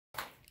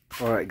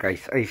Alright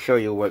guys, I show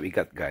you what we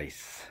got,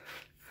 guys.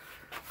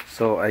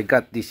 So I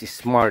got this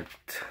smart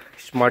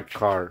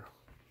car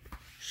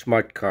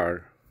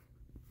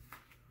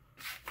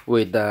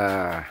with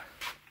a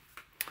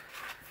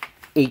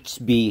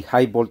HV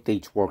high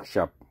voltage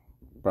workshop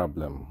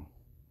problem.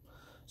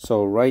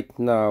 So right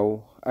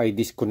now I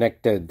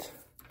disconnected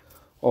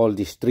all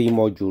these three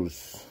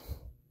modules,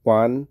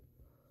 1,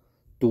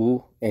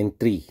 2 and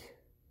 3.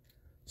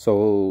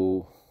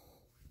 So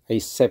I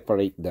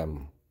separate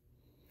them,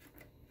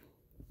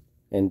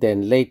 and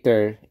then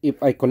later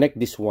if I connect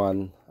this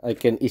one, I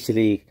can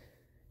easily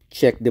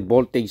check the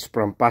voltage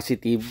from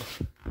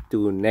positive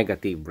to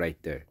negative right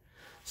there.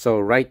 So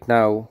right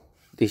now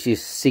this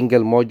is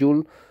single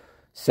module,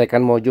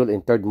 second module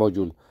and third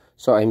module.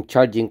 So I'm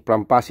charging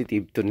from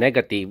positive to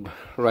negative.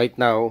 Right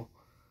now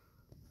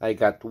I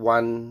got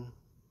one.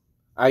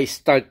 I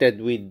started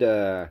with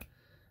I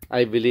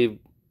believe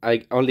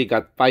I only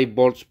got 5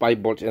 volts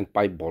and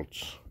 5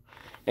 volts,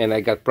 and I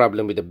got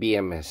problem with the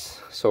BMS.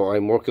 So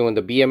I'm working on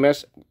the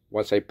BMS.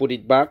 Once I put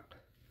it back,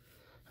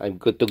 I'm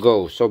good to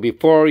go. So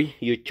before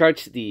you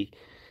charge the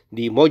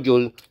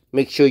module,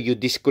 make sure you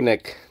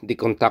disconnect the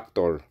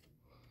contactor.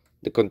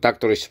 The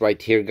contactor is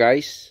right here,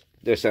 guys.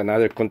 There's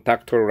another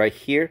contactor right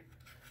here.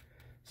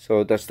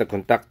 So that's the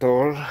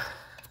contactor.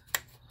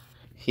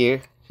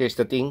 Here's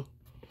the thing.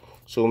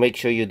 So make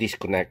sure you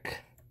disconnect.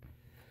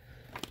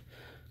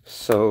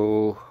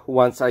 So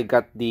once I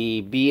got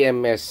the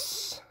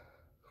BMS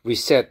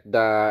reset,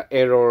 the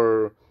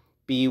error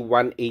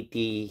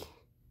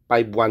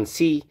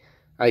P18051c,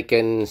 I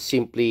can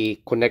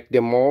simply connect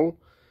them all,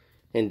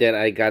 and then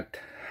I got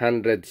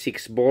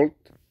 106 volt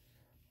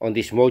on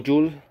this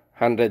module,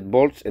 100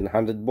 volts and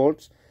 100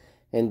 volts,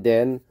 and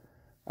then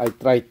I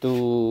try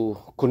to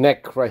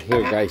connect right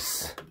here,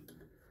 guys.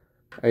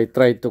 I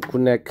try to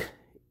connect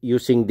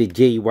using the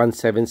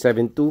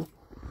J1772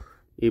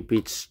 if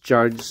it's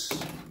charged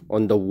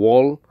on the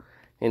wall,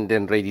 and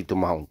then ready to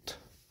mount.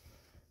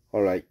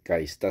 Alright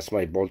guys, that's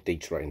my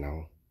voltage right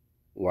now,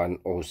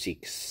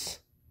 106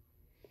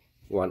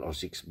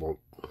 volt.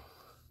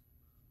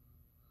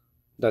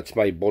 That's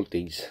my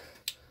voltage.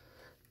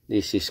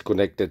 This is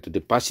connected to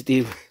the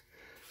positive,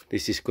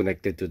 this is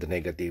connected to the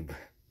negative.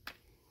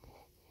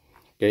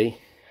 Okay,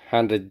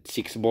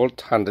 106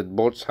 volt, 100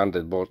 volts,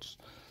 100 volts.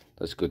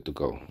 That's good to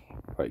go.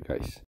 Alright guys.